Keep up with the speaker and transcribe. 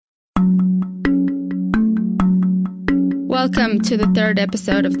Welcome to the third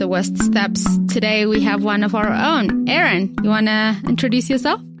episode of The West Steps. Today we have one of our own. Erin, you want to introduce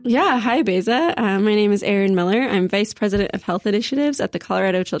yourself? Yeah. Hi, Beza. My name is Erin Miller. I'm Vice President of Health Initiatives at the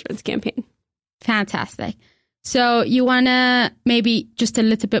Colorado Children's Campaign. Fantastic. So you want to maybe just a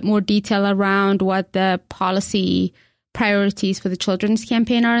little bit more detail around what the policy priorities for the Children's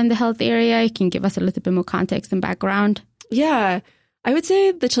Campaign are in the health area? You can give us a little bit more context and background. Yeah. I would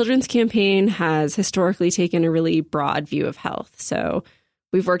say the Children's Campaign has historically taken a really broad view of health. So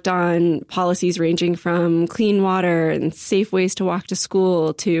we've worked on policies ranging from clean water and safe ways to walk to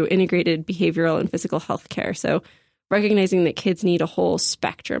school to integrated behavioral and physical health care. So recognizing that kids need a whole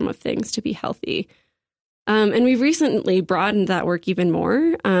spectrum of things to be healthy. And we've recently broadened that work even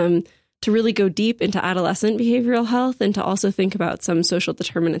more to really go deep into adolescent behavioral health and to also think about some social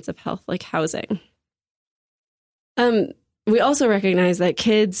determinants of health like housing. We also recognize that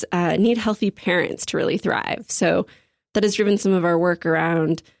kids need healthy parents to really thrive. So that has driven some of our work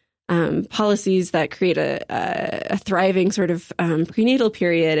around policies that create a thriving sort of prenatal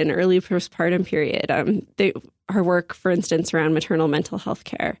period and early postpartum period. Our work, for instance, around maternal mental health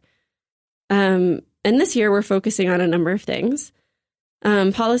care. And this year, we're focusing on a number of things.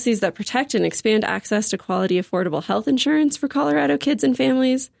 Policies that protect and expand access to quality, affordable health insurance for Colorado kids and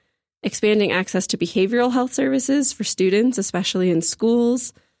families, expanding access to behavioral health services for students, especially in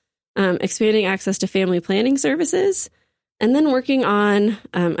schools, expanding access to family planning services, and then working on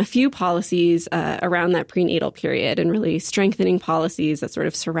a few policies around that prenatal period and really strengthening policies that sort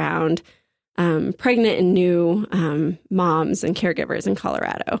of surround pregnant and new moms and caregivers in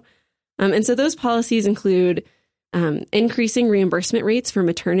Colorado. And so those policies include increasing reimbursement rates for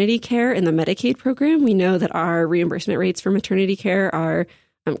maternity care in the Medicaid program. We know that our reimbursement rates for maternity care are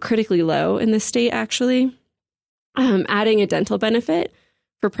critically low in the state, actually. Adding a dental benefit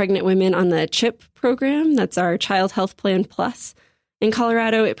for pregnant women on the CHIP program. That's our Child Health Plan Plus. In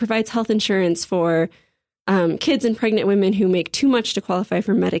Colorado, it provides health insurance for kids and pregnant women who make too much to qualify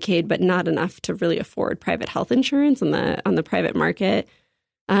for Medicaid, but not enough to really afford private health insurance on the private market.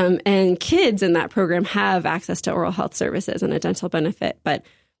 And kids in that program have access to oral health services and a dental benefit, but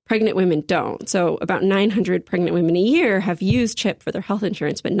pregnant women don't. So about 900 pregnant women a year have used CHIP for their health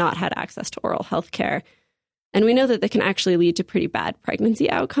insurance, but not had access to oral health care. And we know that can actually lead to pretty bad pregnancy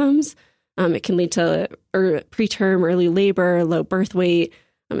outcomes. It can lead to preterm early labor, low birth weight.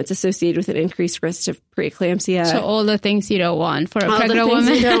 It's associated with an increased risk of preeclampsia. So all the things you don't want for a all pregnant the things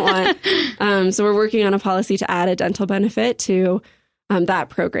woman. you don't want. So we're working on a policy to add a dental benefit to that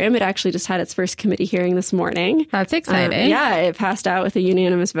program. It actually just had its first committee hearing this morning. That's exciting. Yeah, it passed out with a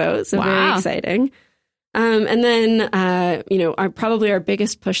unanimous vote, so Wow. very exciting. And then, our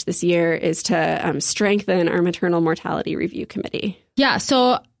biggest push this year is to strengthen our maternal mortality review committee. Yeah,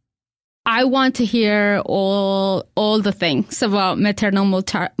 so I want to hear all the things about maternal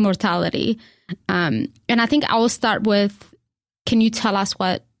mortality. And I think I will start with, can you tell us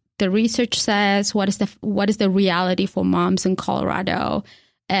what the research says? What is the reality for moms in Colorado,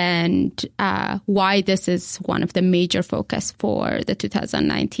 and why this is one of the major focus for the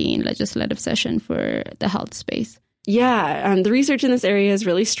 2019 legislative session for the health space? Yeah, the research in this area is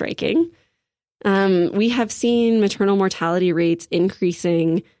really striking. We have seen maternal mortality rates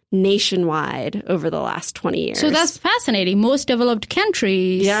increasing nationwide over the last 20 years. So that's fascinating. Most developed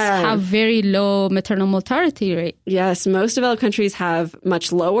countries have very low maternal mortality rate. Yes, most developed countries have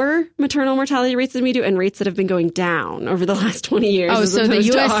much lower maternal mortality rates than we do, and rates that have been going down over the last 20 years. Oh, so the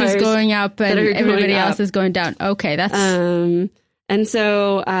U.S. is going up and everybody else is going down. Okay, that's... And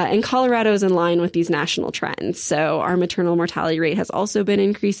so in Colorado is in line with these national trends. So our maternal mortality rate has also been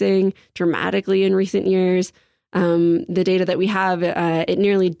increasing dramatically in recent years. The data that we have, it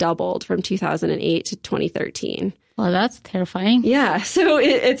nearly doubled from 2008 to 2013. Well, that's terrifying. Yeah, so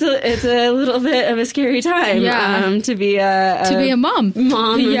it's a little bit of a scary time to be a mom, and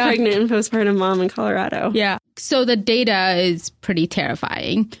pregnant and postpartum mom in Colorado. Yeah. So the data is pretty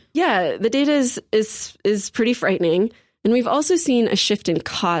terrifying. Yeah, the data is pretty frightening. And we've also seen a shift in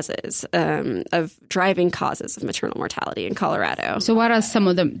causes of driving causes of maternal mortality in Colorado. So what are some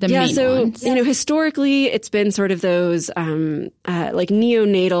of the main ones? Historically, it's been sort of those like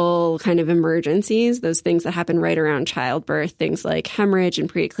neonatal kind of emergencies, those things that happen right around childbirth, things like hemorrhage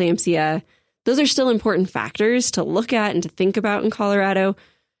and preeclampsia. Those are still important factors to look at and to think about in Colorado.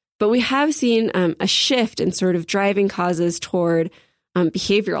 But we have seen a shift in sort of driving causes toward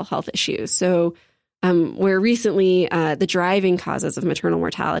behavioral health issues. So where recently the driving causes of maternal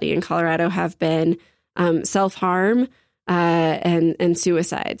mortality in Colorado have been self-harm and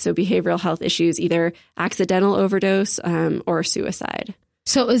suicide. So behavioral health issues, either accidental overdose or suicide.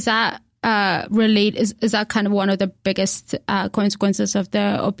 So is that relate? Is that kind of one of the biggest consequences of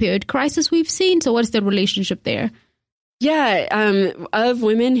the opioid crisis we've seen? So what's the relationship there? Yeah, of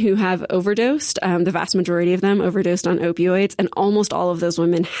women who have overdosed, the vast majority of them overdosed on opioids, and almost all of those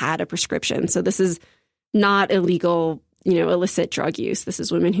women had a prescription. So this is not illegal, illicit drug use. This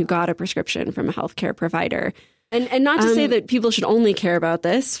is women who got a prescription from a healthcare provider. And not to say that people should only care about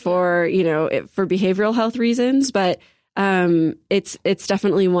this for behavioral health reasons, but it's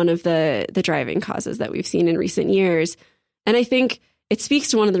definitely one of the driving causes that we've seen in recent years. And I think it speaks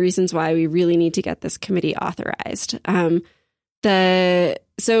to one of the reasons why we really need to get this committee authorized.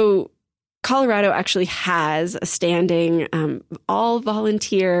 So Colorado actually has a standing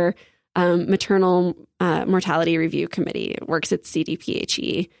all-volunteer maternal mortality review committee. It works at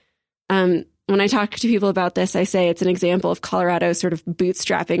CDPHE. When I talk to people about this, I say it's an example of Colorado sort of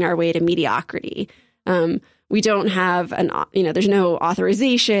bootstrapping our way to mediocrity. We don't have there's no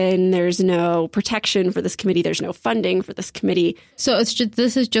authorization, there's no protection for this committee, there's no funding for this committee. So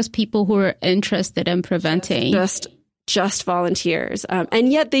this is just people who are interested in preventing. Just volunteers.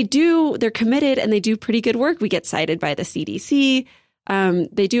 And yet they're committed and they do pretty good work. We get cited by the CDC.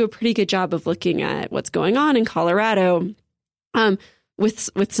 They do a pretty good job of looking at what's going on in Colorado,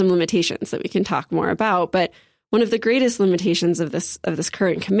 with some limitations that we can talk more about. But one of the greatest limitations of this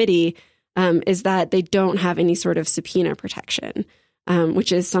current committee is that they don't have any sort of subpoena protection,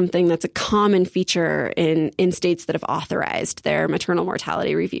 which is something that's a common feature in states that have authorized their maternal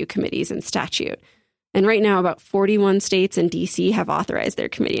mortality review committees in statute. And right now, about 41 states and D.C. have authorized their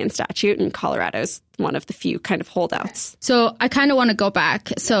committee in statute, and Colorado's one of the few kind of holdouts. So I kind of want to go back.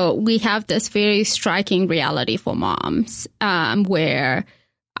 So we have this very striking reality for moms where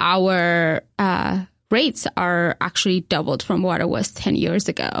our rates are actually doubled from what it was 10 years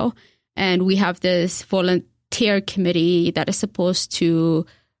ago. And we have this volunteer committee that is supposed to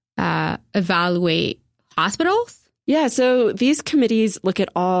evaluate hospitals. Yeah, so these committees look at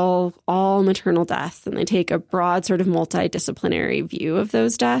all maternal deaths, and they take a broad sort of multidisciplinary view of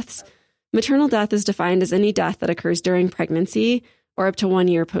those deaths. Maternal death is defined as any death that occurs during pregnancy or up to 1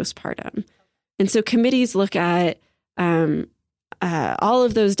 year postpartum. And so committees look at all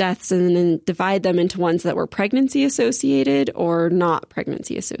of those deaths and then divide them into ones that were pregnancy associated or not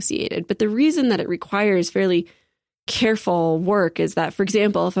pregnancy associated. But the reason that it requires fairly careful work is that, for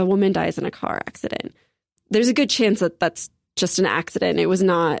example, if a woman dies in a car accident, there's a good chance that that's just an accident. It was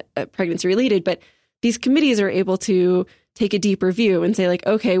not pregnancy related, but these committees are able to take a deeper view and say, like,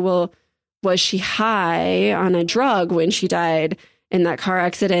 okay, well, was she high on a drug when she died in that car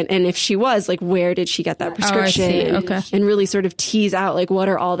accident? And if she was, like, where did she get that prescription? Okay. And really sort of tease out, like, what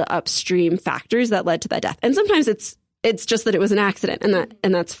are all the upstream factors that led to that death? And sometimes it's just that it was an accident,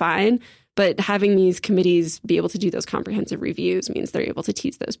 and that's fine. But having these committees be able to do those comprehensive reviews means they're able to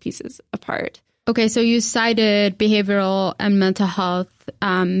tease those pieces apart. Okay, so you cited behavioral and mental health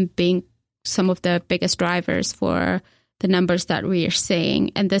being some of the biggest drivers for the numbers that we are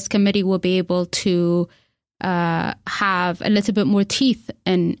seeing. And this committee will be able to have a little bit more teeth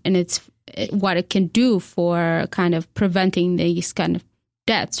in what it can do for kind of preventing these kind of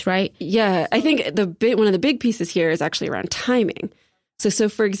deaths, right? Yeah, I think one of the big pieces here is actually around timing. So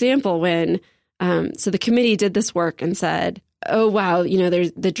for example, when the committee did this work and said, oh, wow,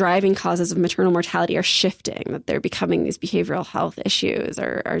 there's the driving causes of maternal mortality are shifting, that they're becoming these behavioral health issues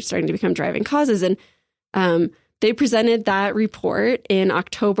are starting to become driving causes. And they presented that report in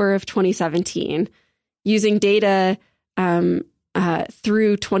October of 2017 using data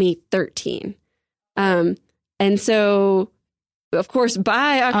through 2013. And so, of course,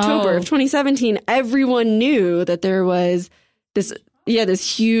 by October of 2017, everyone knew that there was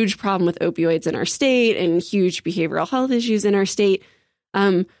this huge problem with opioids in our state and huge behavioral health issues in our state.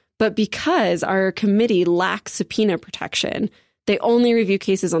 But because our committee lacks subpoena protection, they only review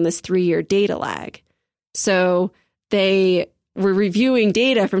cases on this 3-year data lag. So they were reviewing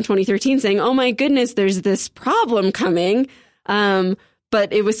data from 2013 saying, oh my goodness, there's this problem coming.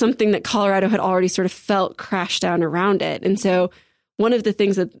 But it was something that Colorado had already sort of felt crash down around it. And so one of the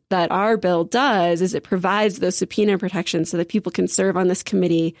things that our bill does is it provides those subpoena protections so that people can serve on this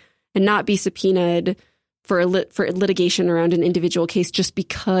committee and not be subpoenaed for litigation around an individual case just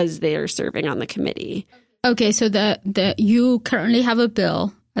because they are serving on the committee. Okay, so you currently have a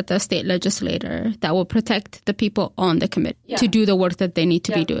bill at the state legislature that will protect the people on the committee to do the work that they need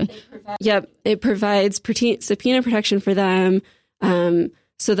to be doing. It provides subpoena protection for them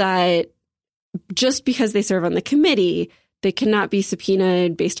so that just because they serve on the committee, they cannot be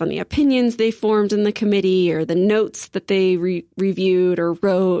subpoenaed based on the opinions they formed in the committee or the notes that they reviewed or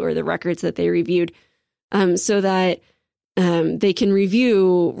wrote or the records that they reviewed, so that they can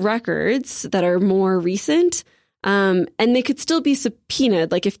review records that are more recent, and they could still be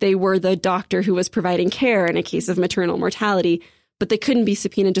subpoenaed, like if they were the doctor who was providing care in a case of maternal mortality, but they couldn't be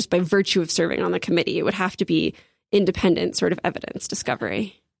subpoenaed just by virtue of serving on the committee. It would have to be independent sort of evidence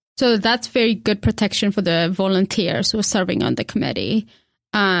discovery. So that's very good protection for the volunteers who are serving on the committee.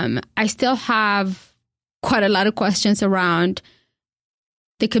 I still have quite a lot of questions around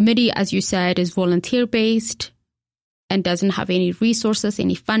the committee, as you said, is volunteer-based and doesn't have any resources,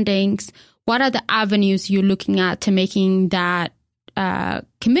 any fundings. What are the avenues you're looking at to making that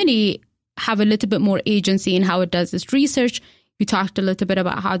committee have a little bit more agency in how it does its research? You talked a little bit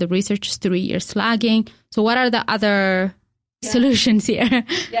about how the research is 3 years lagging. So what are the other solutions here?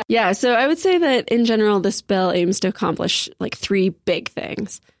 Yeah, so I would say that in general, this bill aims to accomplish like 3 big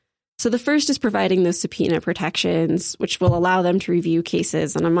things. So the first is providing those subpoena protections, which will allow them to review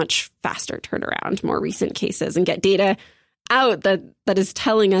cases on a much faster turnaround, more recent cases, and get data out that is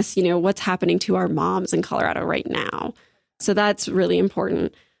telling us, what's happening to our moms in Colorado right now. So that's really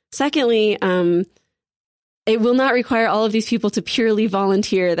important. Secondly, it will not require all of these people to purely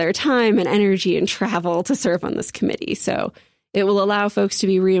volunteer their time and energy and travel to serve on this committee. So it will allow folks to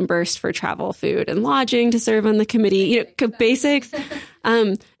be reimbursed for travel, food, and lodging to serve on the committee, basics.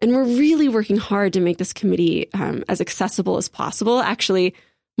 And we're really working hard to make this committee as accessible as possible, actually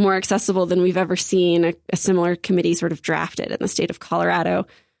more accessible than we've ever seen a similar committee sort of drafted in the state of Colorado.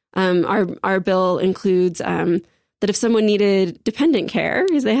 Our bill includes that if someone needed dependent care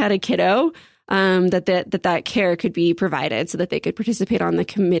because they had a kiddo, that care could be provided so that they could participate on the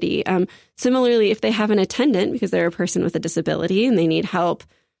committee. Similarly, if they have an attendant because they're a person with a disability and they need help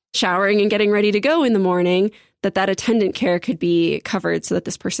showering and getting ready to go in the morning, that attendant care could be covered so that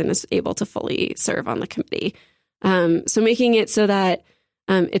this person is able to fully serve on the committee. So making it so that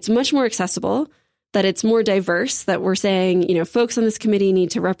it's much more accessible, that it's more diverse, that we're saying, folks on this committee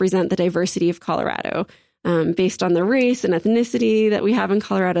need to represent the diversity of Colorado. Based on the race and ethnicity that we have in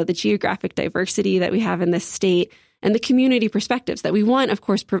Colorado, the geographic diversity that we have in this state, and the community perspectives that we want, of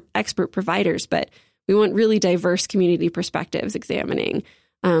course, expert providers, but we want really diverse community perspectives examining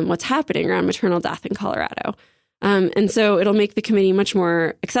what's happening around maternal death in Colorado. And so it'll make the committee much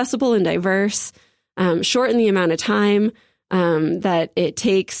more accessible and diverse, shorten the amount of time that it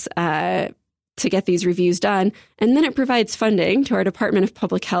takes to get these reviews done. And then it provides funding to our Department of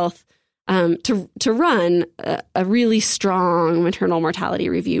Public Health to run a really strong maternal mortality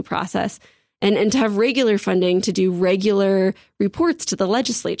review process and to have regular funding to do regular reports to the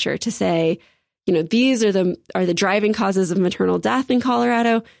legislature to say, these are the driving causes of maternal death in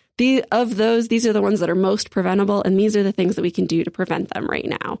Colorado. These are the ones that are most preventable, and these are the things that we can do to prevent them right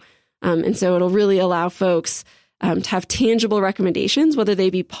now. And so it'll really allow folks to have tangible recommendations, whether they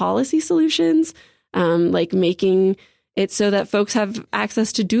be policy solutions, like making it so that folks have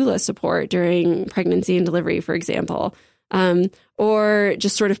access to doula support during pregnancy and delivery, for example, or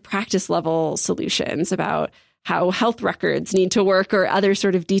just sort of practice level solutions about how health records need to work or other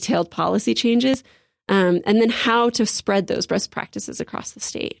sort of detailed policy changes, and then how to spread those best practices across the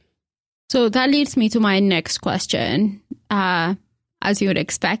state. So that leads me to my next question. As you would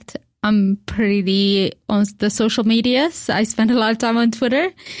expect, I'm pretty on the social medias. I spend a lot of time on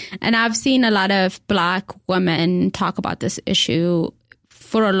Twitter, and I've seen a lot of Black women talk about this issue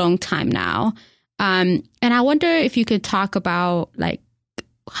for a long time now. And I wonder if you could talk about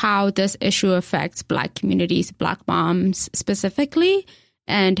how this issue affects Black communities, Black moms specifically,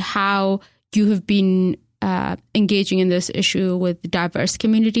 and how you have been engaging in this issue with diverse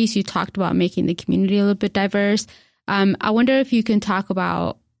communities. You talked about making the community a little bit diverse. I wonder if you can talk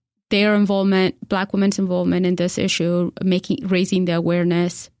about their involvement, Black women's involvement in this issue, raising the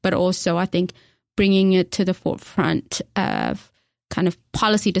awareness, but also, I think, bringing it to the forefront of kind of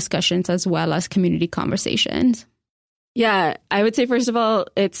policy discussions as well as community conversations. Yeah, I would say, first of all,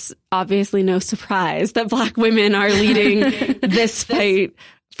 it's obviously no surprise that Black women are leading this fight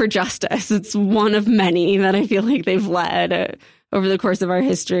for justice. It's one of many that I feel like they've led over the course of our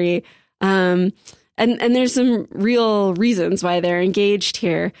history. And there's some real reasons why they're engaged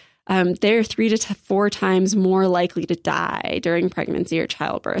here. They're 3 to 4 times more likely to die during pregnancy or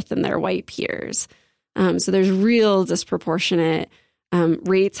childbirth than their white peers. So there's real disproportionate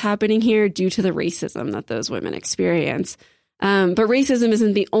rates happening here due to the racism that those women experience. But racism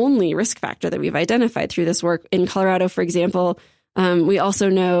isn't the only risk factor that we've identified through this work. In Colorado, for example, we also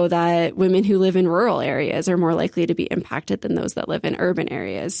know that women who live in rural areas are more likely to be impacted than those that live in urban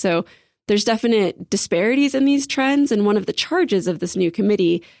areas. So there's definite disparities in these trends. And one of the charges of this new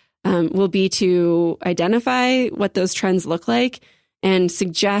committee will be to identify what those trends look like and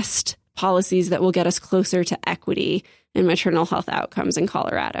suggest policies that will get us closer to equity in maternal health outcomes in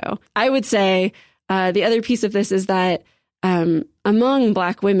Colorado. I would say the other piece of this is that among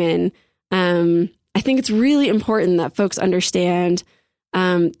Black women, I think it's really important that folks understand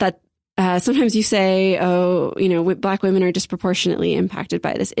that sometimes you say, oh, Black women are disproportionately impacted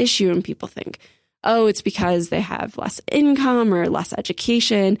by this issue. And people think, oh, it's because they have less income or less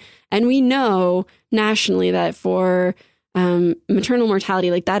education. And we know nationally that for maternal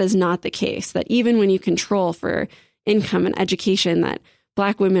mortality, like that is not the case, that even when you control for income and education, that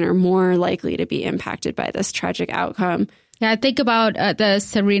Black women are more likely to be impacted by this tragic outcome. Yeah, I think about the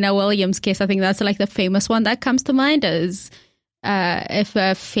Serena Williams case. I think that's like the famous one that comes to mind is if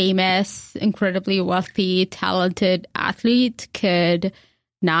a famous, incredibly wealthy, talented athlete could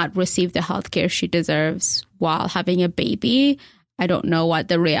not receive the healthcare she deserves while having a baby. I don't know what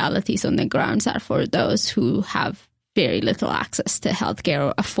the realities on the grounds are for those who have very little access to healthcare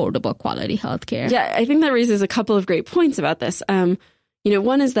or affordable quality healthcare. Yeah, I think that raises a couple of great points about this.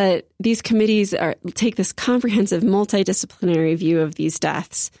 One is that these committees take this comprehensive multidisciplinary view of these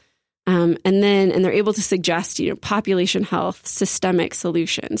deaths, and they're able to suggest, population health systemic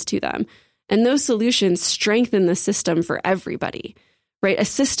solutions to them. And those solutions strengthen the system for everybody, right? A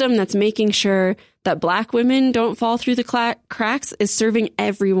system that's making sure that Black women don't fall through the cracks is serving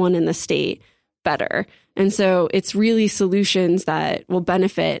everyone in the state better. And so it's really solutions that will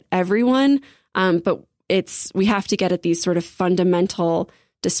benefit everyone, but we have to get at these sort of fundamental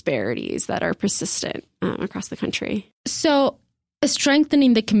disparities that are persistent across the country. So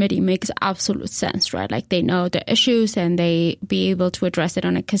strengthening the committee makes absolute sense, right? Like they know the issues and they be able to address it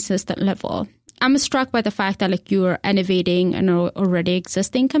on a consistent level. I'm struck by the fact that like you're innovating an already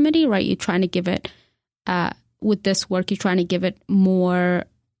existing committee, right? You're trying to give it, with this work, you're trying to give it more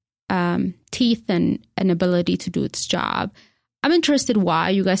teeth and an ability to do its job. I'm interested why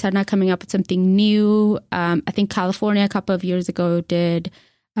you guys are not coming up with something new. I think California a couple of years ago did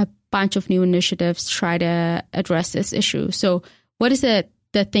a bunch of new initiatives to try to address this issue. So what is the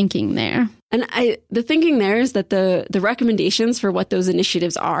thinking there? And the thinking there is that the recommendations for what those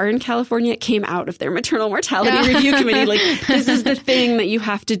initiatives are in California came out of their maternal mortality review committee. Like this is the thing that you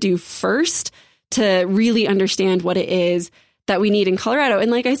have to do first to really understand what it is that we need in Colorado.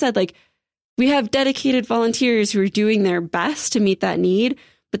 And like I said, like we have dedicated volunteers who are doing their best to meet that need,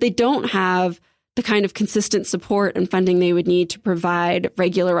 but they don't have the kind of consistent support and funding they would need to provide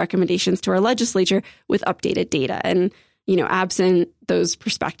regular recommendations to our legislature with updated data. And, absent those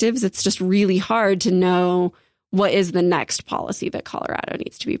perspectives, it's just really hard to know what is the next policy that Colorado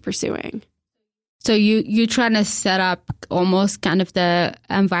needs to be pursuing. So you're trying to set up almost kind of the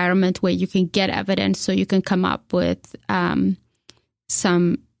environment where you can get evidence so you can come up with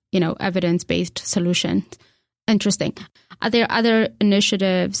some evidence-based solutions. Interesting. Are there other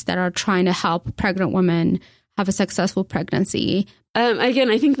initiatives that are trying to help pregnant women have a successful pregnancy? Again,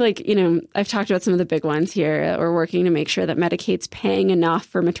 I think I've talked about some of the big ones here. We're working to make sure that Medicaid's paying enough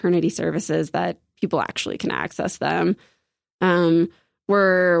for maternity services that people actually can access them.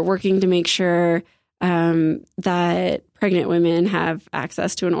 We're working to make sure that pregnant women have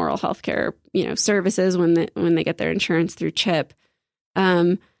access to an oral health care, services when they get their insurance through CHIP.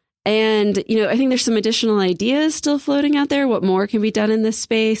 And, I think there's some additional ideas still floating out there, what more can be done in this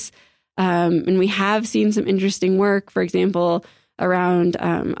space. And we have seen some interesting work, for example, around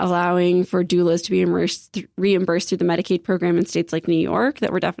allowing for doulas to be reimbursed through the Medicaid program in states like New York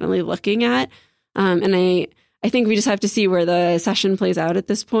that we're definitely looking at. And I think we just have to see where the session plays out at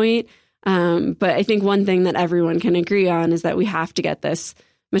this point. But I think one thing that everyone can agree on is that we have to get this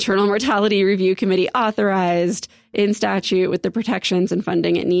maternal mortality review committee authorized in statute with the protections and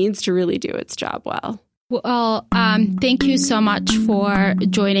funding it needs to really do its job well. Well, thank you so much for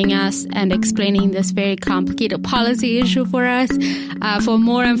joining us and explaining this very complicated policy issue for us. For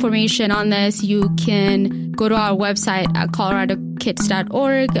more information on this, you can go to our website at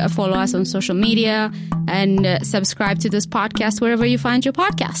coloradokids.org, follow us on social media, and subscribe to this podcast wherever you find your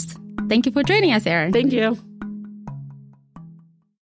podcast. Thank you for joining us, Erin. Thank you.